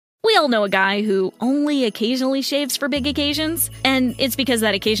all know a guy who only occasionally shaves for big occasions, and it's because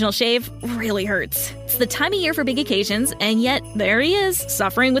that occasional shave really hurts. It's the time of year for big occasions, and yet there he is,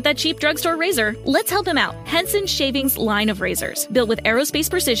 suffering with that cheap drugstore razor. Let's help him out. Henson Shaving's line of razors, built with aerospace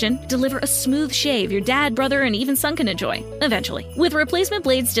precision, deliver a smooth shave your dad, brother, and even son can enjoy, eventually. With replacement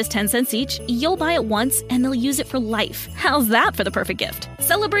blades just 10 cents each, you'll buy it once, and they'll use it for life. How's that for the perfect gift?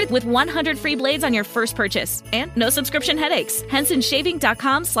 Celebrate with 100 free blades on your first purchase, and no subscription headaches.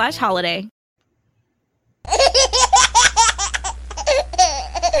 HensonShaving.com/holiday.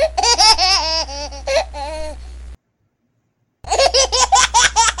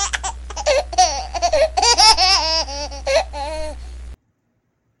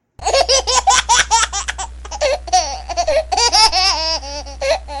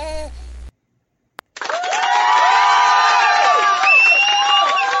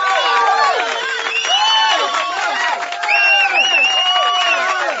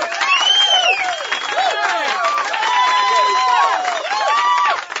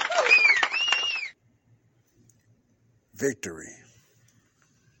 Victory.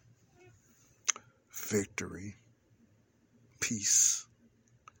 Victory. Peace.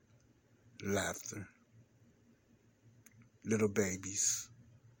 Laughter. Little babies.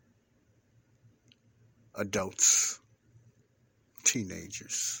 Adults.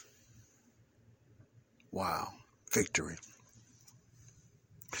 Teenagers. Wow. Victory.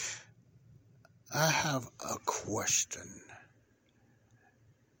 I have a question.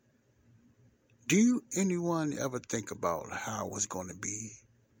 Do anyone ever think about how it's going to be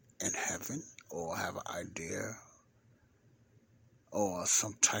in heaven, or have an idea or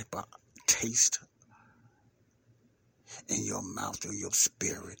some type of taste in your mouth or your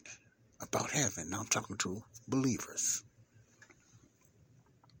spirit about heaven? Now I'm talking to believers.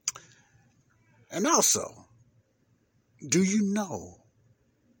 And also, do you know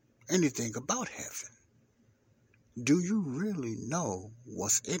anything about heaven? Do you really know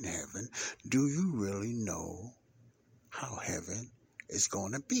what's in heaven? Do you really know how heaven is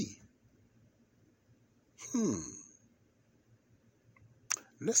going to be?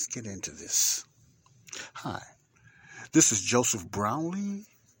 Let's get into this. Hi, this is Joseph Brownlee,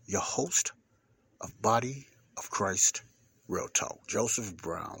 your host of Body of Christ Real Talk. Joseph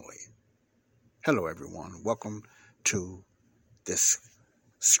Brownlee. Hello, everyone. Welcome to this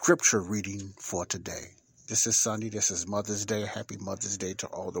scripture reading for today. This is Sunday. This is Mother's Day. Happy Mother's Day to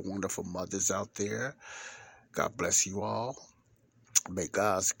all the wonderful mothers out there. God bless you all. May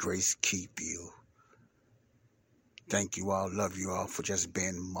God's grace keep you. Thank you all. Love you all for just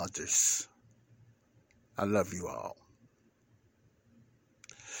being mothers. I love you all.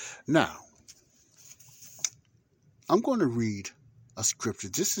 Now, I'm going to read a scripture.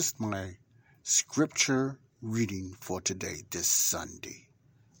 This is my scripture reading for today, this Sunday,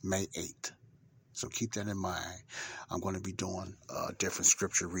 May 8th. So keep that in mind. I'm going to be doing different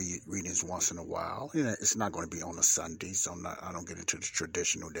scripture readings once in a while. You know, it's not going to be on a Sunday, so I don't get into the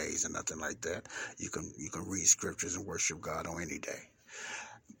traditional days and nothing like that. You can read scriptures and worship God on any day.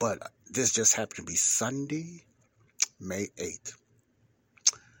 But this just happened to be Sunday, May 8th.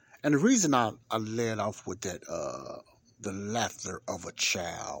 And the reason I led off with that, the laughter of a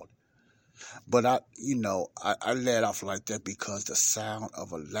child. But I led off like that because the sound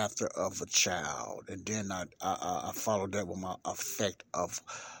of a laughter of a child, and then I followed that with my effect of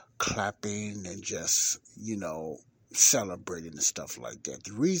clapping and just, celebrating and stuff like that.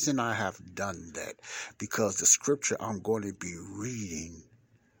 The reason I have done that, because the scripture I'm going to be reading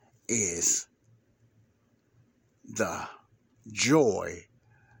is the joy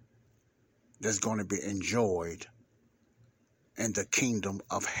that's going to be enjoyed in the kingdom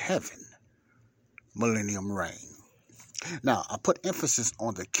of heaven. Millennium reign. Now, I put emphasis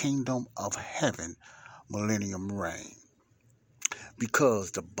on the kingdom of heaven, millennium reign,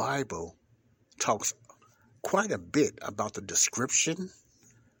 because the Bible talks quite a bit about the description,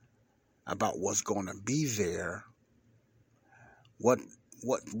 about what's going to be there, what's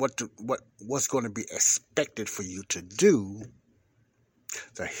going to be expected for you to do,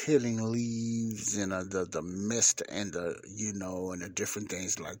 the healing leaves and the mist and and the different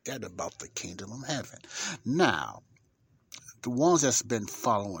things like that about the kingdom of heaven. Now, the ones that's been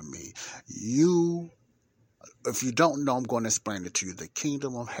following me, if you don't know, I'm going to explain it to you. The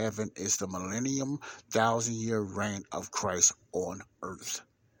kingdom of heaven is the millennium, 1,000-year reign of Christ on earth.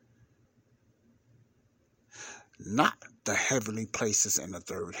 Not the heavenly places in the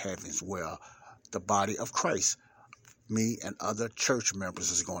third heavens where the body of Christ, me and other church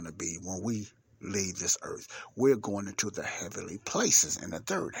members, is going to be when we leave this earth. We're going into the heavenly places in the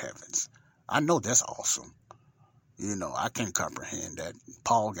third heavens. I know that's awesome. I can't comprehend that.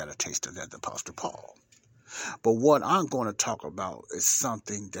 Paul got a taste of that, the Apostle Paul. But what I'm going to talk about is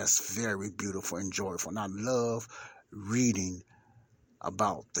something that's very beautiful and joyful. And I love reading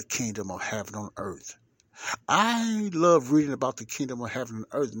about the kingdom of heaven on earth. I love reading about the kingdom of heaven and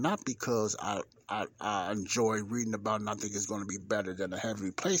earth, not because I enjoy reading about it and I think it's going to be better than the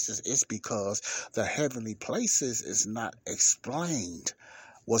heavenly places. It's because the heavenly places is not explained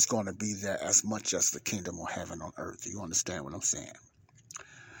what's going to be there as much as the kingdom of heaven on earth. You understand what I'm saying?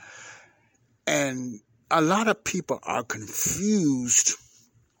 And a lot of people are confused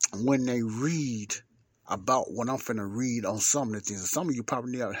when they read about what I'm finna read on some of the things. Some of you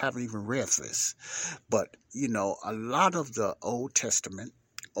probably haven't even read this. But, a lot of the Old Testament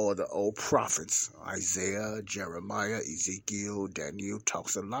or the old prophets, Isaiah, Jeremiah, Ezekiel, Daniel,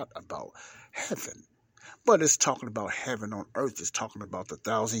 talks a lot about heaven. But it's talking about heaven on earth. It's talking about the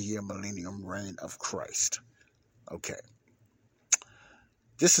 1,000-year millennium reign of Christ. Okay.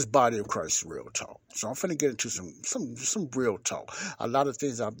 This is Body of Christ Real Talk. So I'm finna get into some real talk. A lot of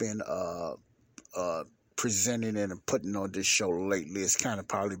things I've been presenting and putting on this show lately, it's kind of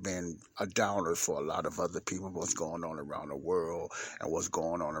probably been a downer for a lot of other people, what's going on around the world and what's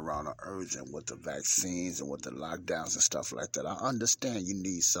going on around the earth and with the vaccines and with the lockdowns and stuff like that. I understand you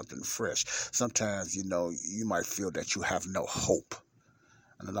need something fresh. Sometimes, you might feel that you have no hope.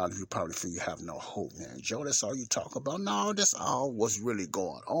 And a lot of you probably feel you have no hope, man. Joe, that's all you talk about? No, that's all what's really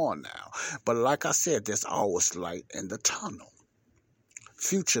going on now. But like I said, there's always light in the tunnel.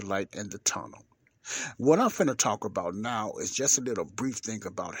 Future light in the tunnel. What I'm finna talk about now is just a little brief thing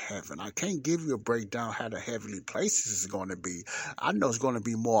about heaven. I can't give you a breakdown how the heavenly places is going to be. I know it's going to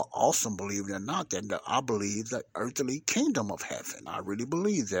be more awesome, believe it or not, than I believe the earthly kingdom of heaven. I really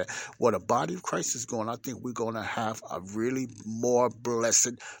believe that what a body of Christ is going, I think we're going to have a really more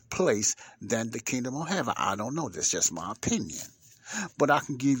blessed place than the kingdom of heaven. I don't know. That's just my opinion. But I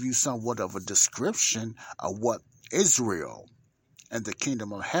can give you somewhat of a description of what Israel and the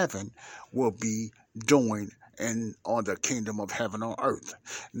kingdom of heaven will be doing on the kingdom of heaven on earth.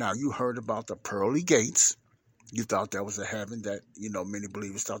 Now, you heard about the pearly gates. You thought that was a heaven that, many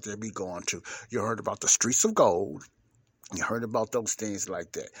believers thought they'd be going to. You heard about the streets of gold. You heard about those things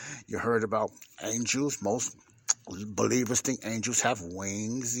like that. You heard about angels. Most believers think angels have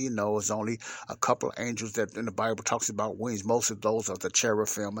wings. It's only a couple of angels that in the Bible talks about wings. Most of those are the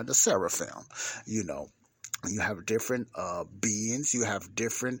cherubim and the seraphim, You have different beings. You have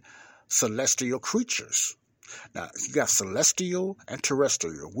different celestial creatures. Now, you got celestial and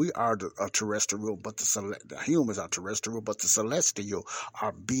terrestrial. We are terrestrial, but the humans are terrestrial, but the celestial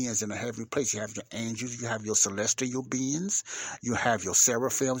are beings in the heavenly place. You have your angels, you have your celestial beings, you have your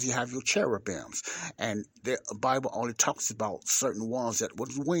seraphims, you have your cherubims. And the Bible only talks about certain ones that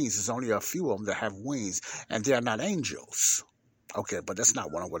with wings. There's only a few of them that have wings, and they are not angels. Okay, but that's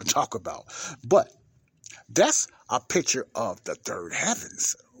not what I'm going to talk about. But that's a picture of the third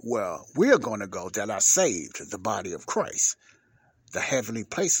heavens, where we're going to go that are saved, the body of Christ. The heavenly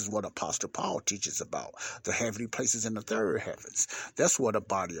places, what Apostle Paul teaches about. The heavenly places in the third heavens. That's what the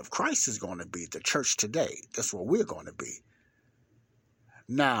body of Christ is going to be, the church today. That's what we're going to be.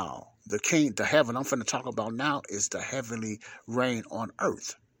 Now, the heaven I'm going to talk about now is the heavenly reign on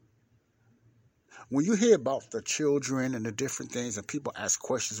earth. When you hear about the children and the different things and people ask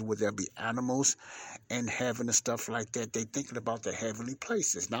questions, will there be animals in heaven and stuff like that, they thinking about the heavenly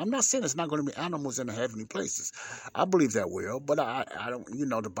places. Now, I'm not saying there's not going to be animals in the heavenly places. I believe that will, but I don't,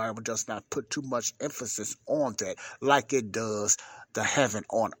 the Bible does not put too much emphasis on that like it does the heaven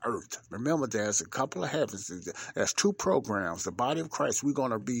on earth. Remember, there's a couple of heavens. There's two programs. The body of Christ, we're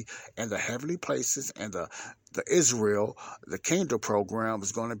going to be in the heavenly places, and the Israel, the kingdom program,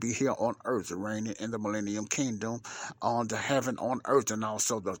 is going to be here on earth, reigning in the millennium kingdom on the heaven on earth, and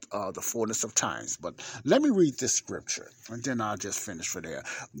also the fullness of times. But let me read this scripture, and then I'll just finish for there.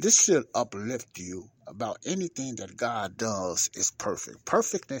 This should uplift you about anything that God does is perfect.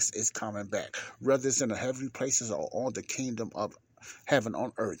 Perfectness is coming back, whether it's in the heavenly places or on the kingdom of heaven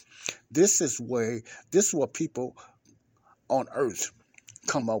on earth. This is what people on earth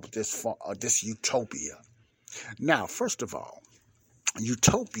come up with this utopia. Now, first of all,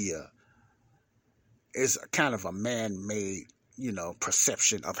 utopia is kind of a man-made,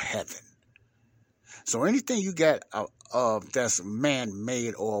 perception of heaven. So anything you get that's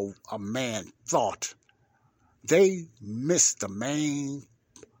man-made or a man thought, they miss the main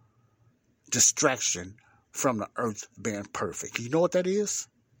distraction from the earth being perfect. You know what that is?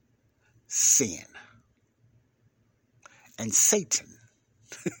 Sin. And Satan.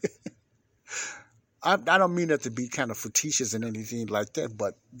 I don't mean that to be kind of facetious and anything like that,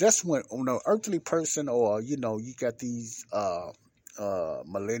 but that's when earthly person, or you got these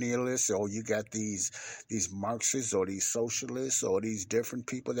millennialists, or you got these Marxists, or these socialists, or these different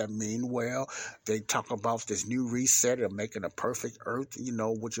people that mean well. They talk about this new reset of making a perfect earth,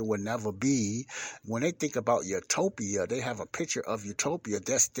 which it will never be. When they think about utopia, they have a picture of utopia.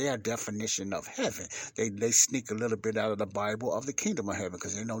 That's their definition of heaven. They sneak a little bit out of the Bible of the kingdom of heaven,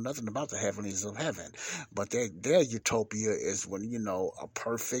 because they know nothing about the heavenlies of heaven. But their utopia is when, a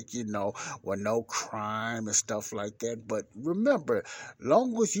perfect, with no crime and stuff like that. But remember,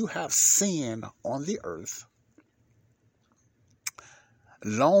 long as you have sin on the earth,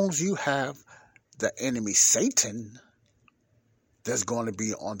 long as you have the enemy Satan that's going to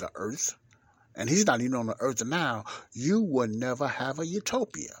be on the earth, and he's not even on the earth now, you will never have a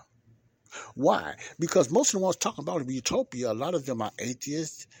utopia. Why? Because most of the ones talking about a utopia, a lot of them are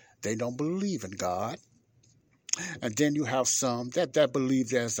atheists. They don't believe in God. And then you have some that believe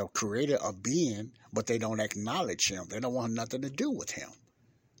there's a creator, a being, but they don't acknowledge him. They don't want nothing to do with him.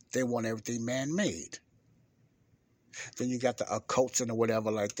 They want everything man-made. Then you got the occults and whatever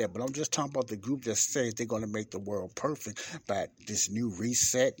like that. But I'm just talking about the group that says they're going to make the world perfect by this new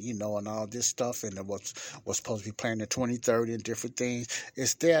reset, and all this stuff, and what's supposed to be planned in 2030 and different things.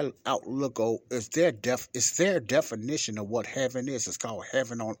 It's their outlook, it's their definition of what heaven is. It's called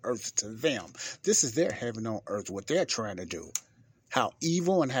heaven on earth to them. This is their heaven on earth, what they're trying to do. How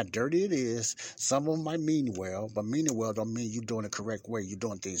evil and how dirty it is. Some of them might mean well, but meaning well don't mean you're doing it the correct way. You're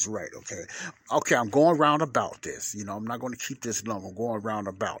doing things right, okay? Okay, I'm going round about this. I'm not going to keep this long. I'm going round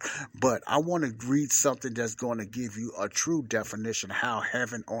about. But I want to read something that's going to give you a true definition of how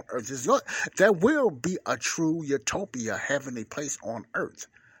heaven on earth is. There will be a true utopia, heavenly place on earth.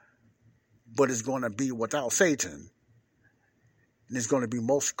 But it's going to be without Satan. And it's going to be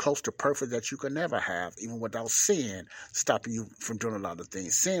most close to perfect that you can never have, even without sin stopping you from doing a lot of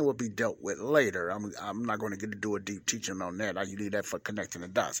things. Sin will be dealt with later. I'm not going to get to do a deep teaching on that. I leave that for connecting the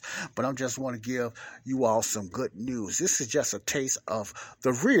dots. But I just want to give you all some good news. This is just a taste of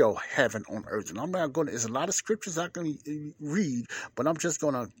the real heaven on earth. And I'm not going to, there's a lot of scriptures I can read, but I'm just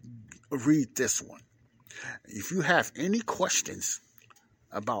going to read this one. If you have any questions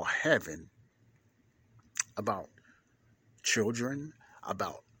about heaven, about children,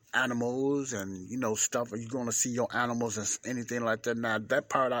 about animals, and stuff, are you going to see your animals and anything like that? Now that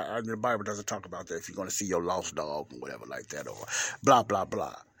part the Bible doesn't talk about that, if you're going to see your lost dog or whatever like that, or blah blah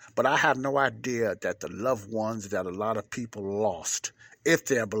blah. But I have no idea that the loved ones that a lot of people lost, if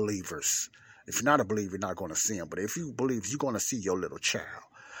they're believers. If you're not a believer, you're not going to see them. But if you believe, you're going to see your little child.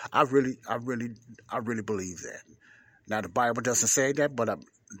 I really believe that. Now the Bible doesn't say that, but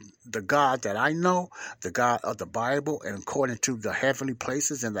the God that I know, the God of the Bible, and according to the heavenly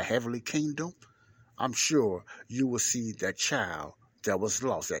places and the heavenly kingdom, I'm sure you will see that child that was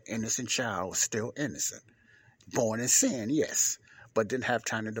lost, that innocent child was still innocent. Born in sin, yes, but didn't have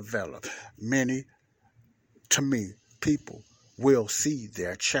time to develop. Many, to me, people will see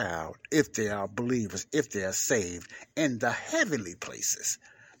their child, if they are believers, if they are saved, in the heavenly places.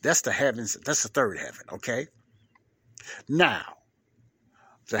 That's the heavens, that's the third heaven, okay? Now,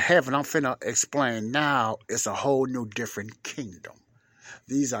 the heaven I'm finna explain now is a whole new different kingdom.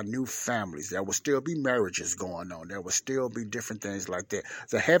 These are new families. There will still be marriages going on. There will still be different things like that.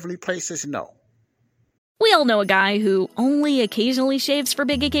 The heavenly places, no. We all know a guy who only occasionally shaves for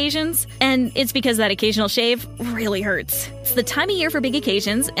big occasions, and it's because that occasional shave really hurts. It's the time of year for big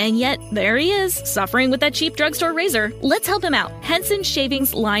occasions, and yet there he is, suffering with that cheap drugstore razor. Let's help him out. Henson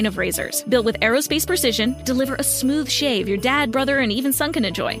Shaving's line of razors, built with aerospace precision, deliver a smooth shave your dad, brother, and even son can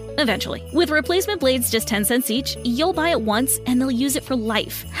enjoy, eventually. With replacement blades just 10 cents each, you'll buy it once, and they'll use it for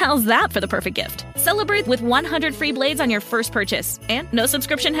life. How's that for the perfect gift? Celebrate with 100 free blades on your first purchase, and no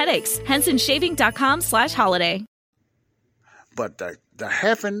subscription headaches. HensonShaving.com/holiday. But the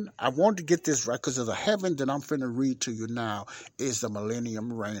heaven, I want to get this right, because the heaven that I'm finna read to you now is the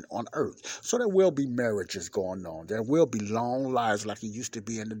millennium reign on earth. So there will be marriages going on. There will be long lives like it used to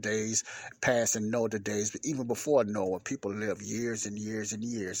be in the days past and Noah days, but even before Noah, people lived years and years and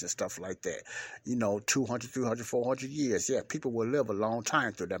years and stuff like that. 200, 300, 400 years. Yeah, people will live a long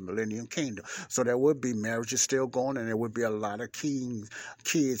time through that millennium kingdom. So there will be marriages still going, and there will be a lot of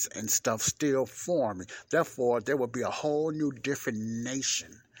kids and stuff still forming. Therefore, there will be a whole new different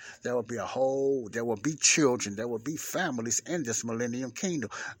nation. There will be children, there will be families in this millennium kingdom.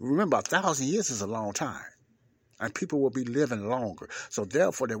 Remember, 1,000 years is a long time, and people will be living longer. So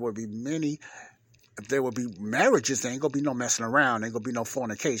therefore, there will be marriages. There ain't gonna be no messing around. There ain't gonna be no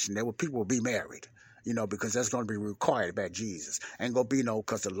fornication. People will be married, because that's going to be required by Jesus. Ain't going to be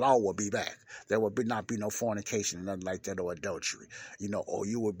because the law will be back. There will not be no fornication, nothing like that, or adultery, or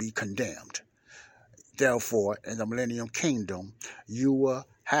you will be condemned. Therefore, in the millennium kingdom, you will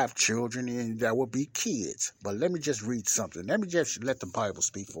have children and there will be kids. But let me just read something. Let me just let the Bible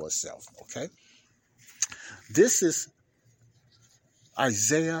speak for itself, okay? This is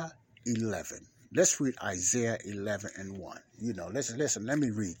Isaiah 11. Let's read Isaiah 11 and 1. Listen, let me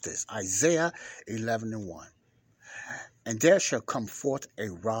read this. Isaiah 11 and 1. And there shall come forth a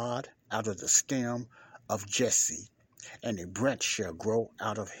rod out of the stem of Jesse, and a branch shall grow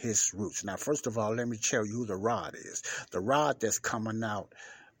out of his roots. Now, first of all, let me tell you who the rod is. The rod that's coming out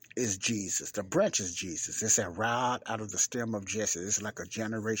is Jesus. The branch is Jesus. It's a rod out of the stem of Jesse. It's like a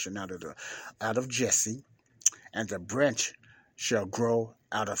generation out of Jesse, and the branch shall grow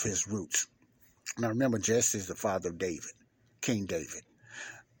out of his roots. Now, remember, Jesse is the father of David, King David.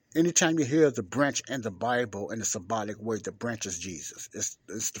 Anytime you hear the branch in the Bible in a symbolic way, the branch is Jesus.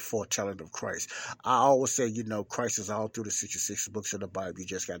 It's the foretelling of Christ. I always say, Christ is all through the 66 books of the Bible. You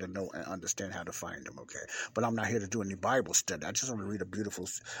just got to know and understand how to find them, okay? But I'm not here to do any Bible study. I just want to read a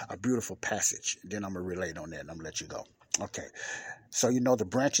beautiful passage. Then I'm going to relate on that and I'm going to let you go. Okay. So, the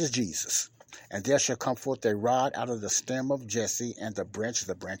branch is Jesus. And there shall come forth a rod out of the stem of Jesse, and the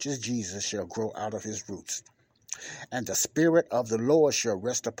branch is Jesus, shall grow out of his roots. And the Spirit of the Lord shall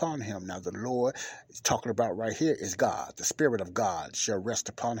rest upon him. Now, the Lord is talking about right here is God. The Spirit of God shall rest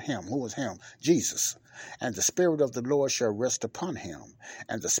upon him. Who is him? Jesus. And the Spirit of the Lord shall rest upon him.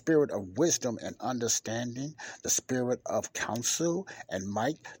 And the Spirit of wisdom and understanding, the Spirit of counsel and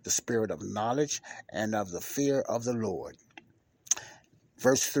might, the Spirit of knowledge and of the fear of the Lord.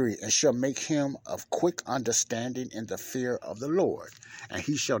 Verse 3, and shall make him of quick understanding in the fear of the Lord. And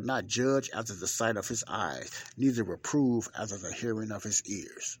he shall not judge after the sight of his eyes, neither reprove after the hearing of his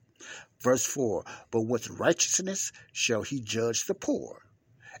ears. Verse 4, but with righteousness shall he judge the poor,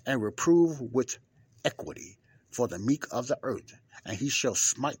 and reprove with equity for the meek of the earth. And he shall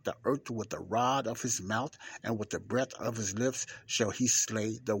smite the earth with the rod of his mouth, and with the breath of his lips shall he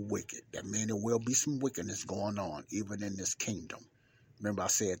slay the wicked. That means there will be some wickedness going on, even in this kingdom. Remember I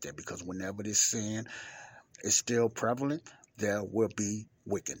said that because whenever this sin is still prevalent, there will be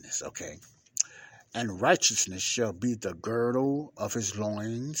wickedness, okay? And righteousness shall be the girdle of his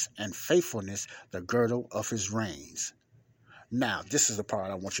loins, and faithfulness the girdle of his reins. Now, this is the part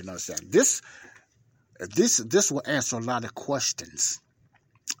I want you to understand. This will answer a lot of questions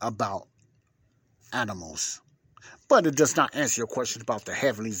about animals. But it does not answer your questions about the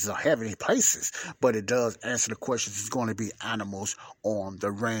heavenly places. But it does answer the questions. It's going to be animals on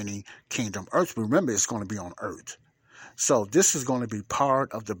the reigning kingdom earth. Remember, it's going to be on earth. So this is going to be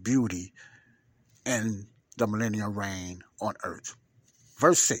part of the beauty in the millennial reign on earth.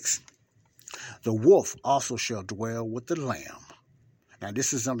 Verse 6. The wolf also shall dwell with the lamb. Now,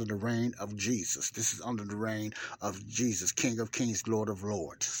 this is under the reign of Jesus. This is under the reign of Jesus, King of kings, Lord of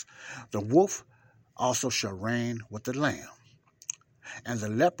lords. The wolf also shall reign with the lamb, and the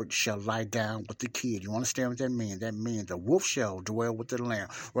leopard shall lie down with the kid. You understand what that means? That means the wolf shall dwell with the lamb.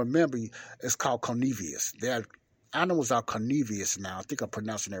 Remember, it's called carnivorous. Animals are carnivorous now. I think I'm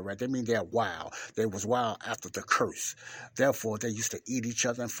pronouncing that right. That means they're wild. They was wild after the curse. Therefore, they used to eat each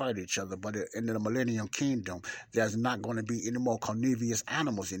other and fight each other. But in the millennium kingdom, there's not going to be any more carnivorous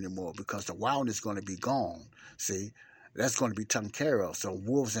animals anymore because the wildness is going to be gone. See? That's going to be taken care of. So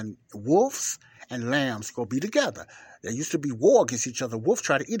wolves and lambs go be together. There used to be war against each other. Wolf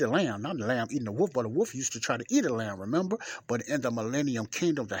tried to eat a lamb. Not the lamb eating the wolf, but a wolf used to try to eat a lamb, remember? But in the millennium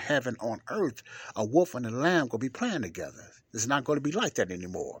kingdom, the heaven on earth, a wolf and a lamb will be playing together. It's not going to be like that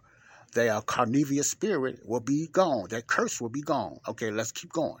anymore. Their carnivorous spirit will be gone. That curse will be gone. Okay, let's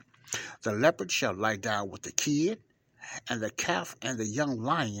keep going. The leopard shall lie down with the kid, and the calf and the young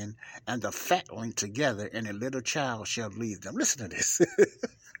lion and the fatling together, and a little child shall lead them. Listen to this.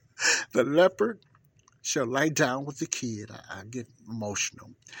 The leopard shall lie down with the kid. I get emotional.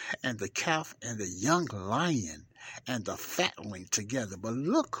 And the calf and the young lion and the fatling together. But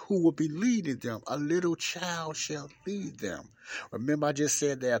look who will be leading them. A little child shall lead them. Remember, I just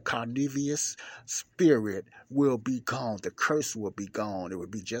said their carnivorous spirit will be gone. The curse will be gone. It will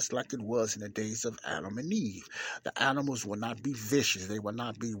be just like it was in the days of Adam and Eve. The animals will not be vicious. They will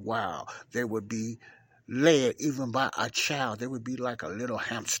not be wild. They will be led even by a child. They would be like a little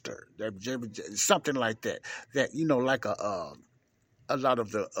hamster. Something like that. That, like a lot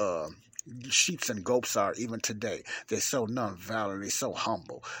of the sheep and goats are even today. They're so non-violent. They're so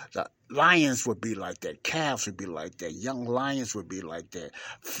humble. The lions would be like that. Calves would be like that. Young lions would be like that.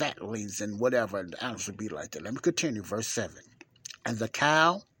 Fatlings and whatever. And the animals would be like that. Let me continue. Verse 7. And the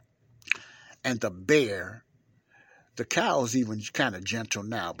cow and the bear. The cow is even kind of gentle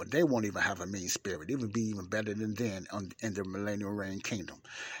now, but they won't even have a mean spirit. It would be even better than then in the millennial reign kingdom.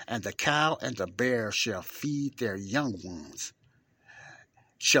 And the cow and the bear shall feed their young ones,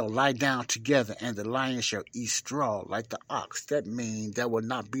 shall lie down together, and the lion shall eat straw like the ox. That means there will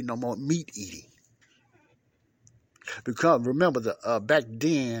not be no more meat eating. Because remember, back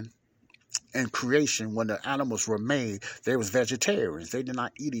then in creation, when the animals were made, they was vegetarians. They did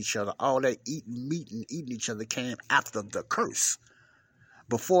not eat each other. All that eating meat and eating each other came after the curse.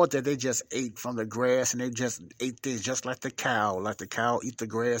 Before that, they just ate from the grass, and they just ate things just like the cow. Like the cow eat the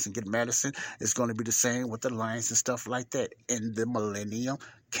grass and get medicine. It's going to be the same with the lions and stuff like that in the millennium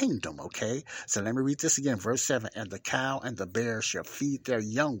kingdom, okay? So let me read this again, verse 7. And the cow and the bear shall feed their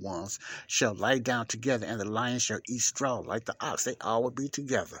young ones, shall lie down together, and the lion shall eat straw like the ox. They all will be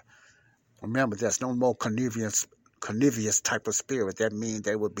together. Remember, there's no more carnivorous type of spirit. That means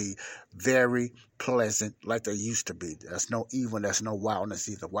they would be very pleasant like they used to be. There's no evil, there's no wildness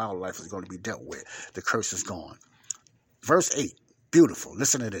either. Wildlife is going to be dealt with. The curse is gone. Verse 8, beautiful.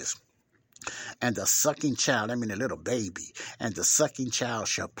 Listen to this. And the sucking child, I mean the little baby, and the sucking child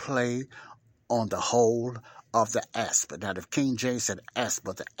shall play on the hole of the asp. Now, the King James said asp,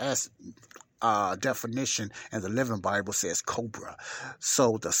 but the asp definition in the Living Bible says cobra.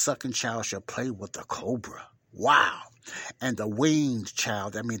 So the sucking child shall play with the cobra. Wow. And the weaned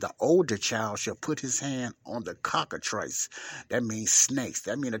child, that means the older child, shall put his hand on the cockatrice. That means snakes.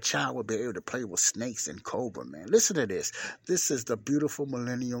 That means a child will be able to play with snakes and cobra, man. Listen to this. This is the beautiful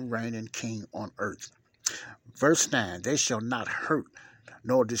millennium reigning king on earth. Verse 9, they shall not hurt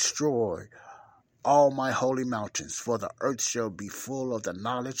nor destroy all my holy mountains, for the earth shall be full of the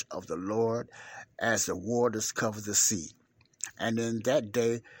knowledge of the Lord as the waters cover the sea. And in that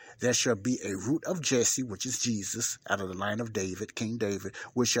day there shall be a root of Jesse, which is Jesus, out of the line of David, King David,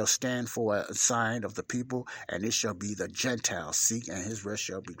 which shall stand for a sign of the people, and it shall be the Gentiles seek, and his rest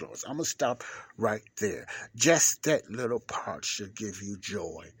shall be glorious. I'm going to stop right there. Just that little part should give you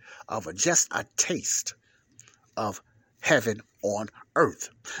joy of just a taste of heaven on earth.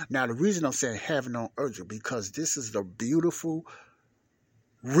 Now, the reason I'm saying heaven on earth is because this is the beautiful,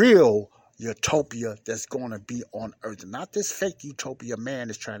 real utopia that's going to be on earth. Not this fake utopia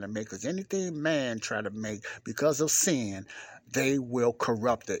man is trying to make, because anything man try to make because of sin, they will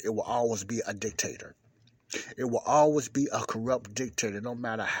corrupt it. It will always be a dictator. It will always be a corrupt dictator. No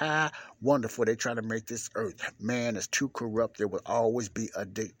matter how wonderful they try to make this earth, man is too corrupt. There will always be a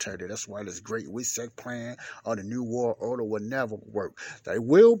dictator. That's why this great reset plan or the new world order will never work. There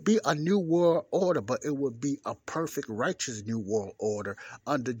will be a new world order, but it will be a perfect, righteous new world order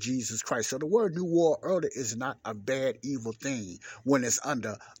under Jesus Christ. So the word new world order is not a bad, evil thing when it's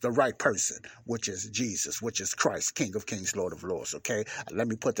under the right person, which is Jesus, which is Christ, King of Kings, Lord of Lords. Okay, let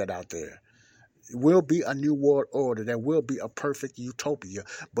me put that out there. It will be a new world order. There will be a perfect utopia,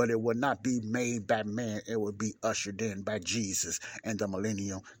 but it will not be made by man. It will be ushered in by Jesus and the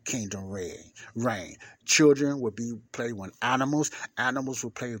millennium kingdom reign. Children will be playing with animals. Animals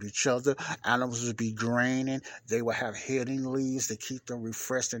will play with each other. Animals will be graining. They will have healing leaves to keep them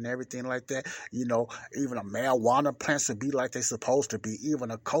refreshed and everything like that. You know, even a marijuana plants will be like they're supposed to be. Even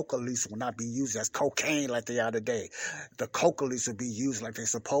a coca leaves will not be used as cocaine like they are today. The coca leaves will be used like they're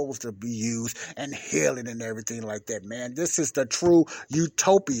supposed to be used, and healing and everything like that, man. This is the true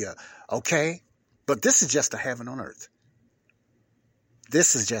utopia, okay? But this is just a heaven on earth.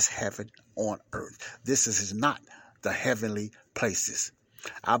 This is just heaven on earth. This is not the heavenly places.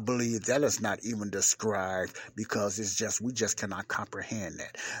 I believe that is not even described because we just cannot comprehend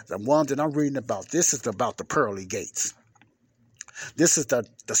that. The one that I'm reading about, this is about the pearly gates. This is the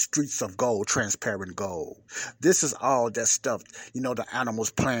streets of gold, transparent gold. This is all that stuff, you know, the animals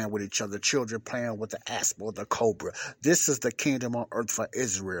playing with each other, children playing with the asp or the cobra. This is the kingdom on earth for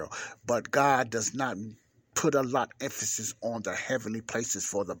Israel. But God does not put a lot of emphasis on the heavenly places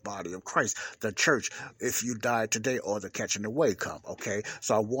for the body of Christ, the church, if you die today or the catching away come, okay?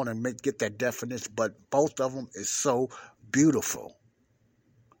 So I want to get that definition, but both of them is so beautiful.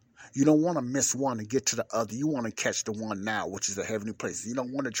 You don't want to miss one and get to the other. You want to catch the one now, which is the heavenly places. You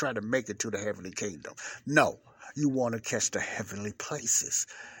don't want to try to make it to the heavenly kingdom. No, you want to catch the heavenly places.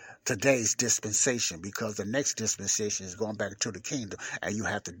 Today's dispensation, because the next dispensation is going back to the kingdom, and you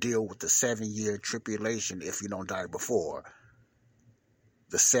have to deal with the 7-year tribulation if you don't die before.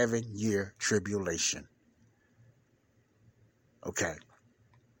 The 7-year tribulation. Okay.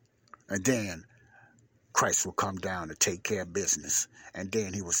 And then Christ will come down to take care of business, and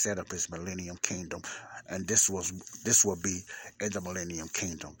then he will set up his millennium kingdom, and this will be in the millennium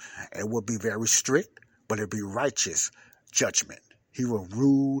kingdom. It will be very strict, but it'll be righteous judgment. He will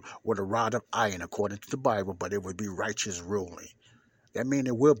rule with a rod of iron according to the Bible, but it would be righteous ruling. That means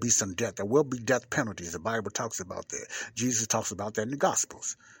there will be some death. There will be death penalties. The Bible talks about that. Jesus talks about that in the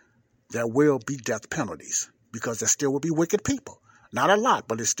Gospels. There will be death penalties because there still will be wicked people. Not a lot,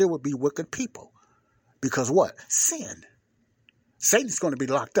 but there still will be wicked people. Because what? Sin. Satan's going to be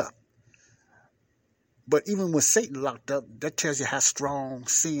locked up. But even with Satan locked up, that tells you how strong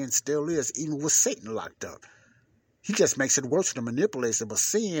sin still is, even with Satan locked up. He just makes it worse and manipulates it. But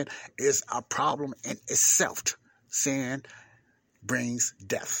sin is a problem in itself. Sin brings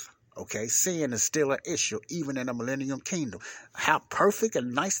death. Okay, sin is still an issue, even in the millennium kingdom. How perfect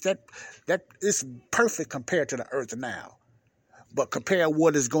and nice that is perfect compared to the earth now. But compare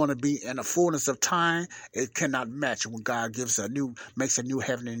what is going to be in the fullness of time, it cannot match when God makes a new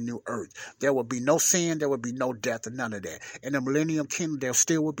heaven and a new earth. There will be no sin, there will be no death, and none of that. In the millennium kingdom, there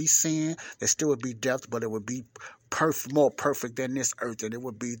still will be sin, there still will be death, but it will be more perfect than this earth, and it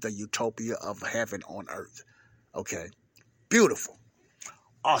will be the utopia of heaven on earth. Okay, beautiful,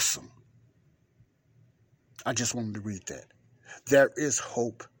 awesome. I just wanted to read that. There is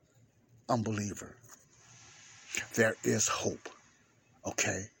hope, unbeliever. There is hope.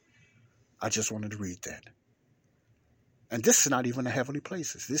 Okay, I just wanted to read that. And this is not even the heavenly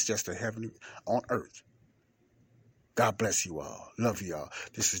places. This is just the heavenly on earth. God bless you all. Love you all.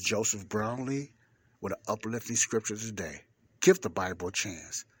 This is Joseph Brownlee with an uplifting scripture today. Give the Bible a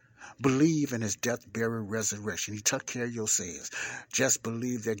chance. Believe in his death, burial, resurrection. He took care of your sins. Just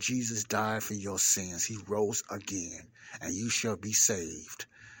believe that Jesus died for your sins. He rose again, and you shall be saved.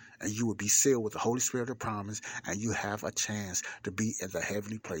 And you will be sealed with the Holy Spirit of promise, and you have a chance to be in the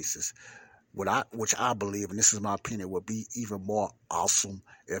heavenly places, which I believe, and this is my opinion, will be even more awesome,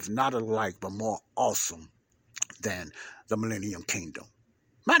 if not alike, but more awesome than the Millennium Kingdom.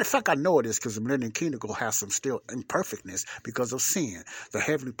 Matter of fact, I know it is because the Millennium Kingdom will have some still imperfectness because of sin. The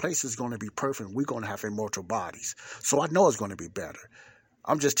heavenly place is going to be perfect, and we're going to have immortal bodies. So I know it's going to be better.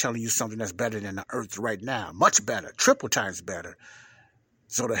 I'm just telling you something that's better than the earth right now. Much better, triple times better.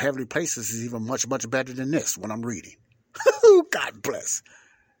 So the heavenly places is even much, much better than this when I'm reading. God bless.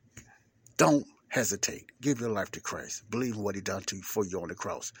 Don't hesitate. Give your life to Christ. Believe in what he done to you for you on the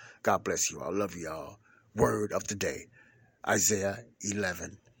cross. God bless you. I love you all. Word of the day. Isaiah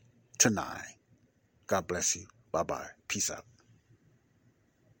 11-9. God bless you. Bye-bye. Peace out.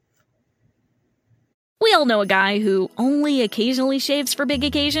 We all know a guy who only occasionally shaves for big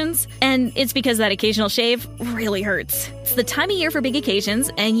occasions, and it's because that occasional shave really hurts. It's the time of year for big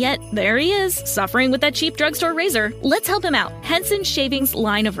occasions, and yet there he is, suffering with that cheap drugstore razor. Let's help him out. Henson Shaving's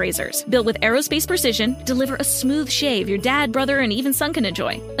line of razors, built with aerospace precision, deliver a smooth shave your dad, brother, and even son can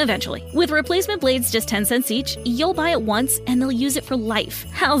enjoy, eventually. With replacement blades just 10 cents each, you'll buy it once, and they'll use it for life.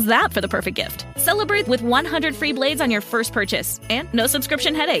 How's that for the perfect gift? Celebrate with 100 free blades on your first purchase, and no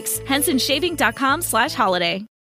subscription headaches. HensonShaving.com/holiday.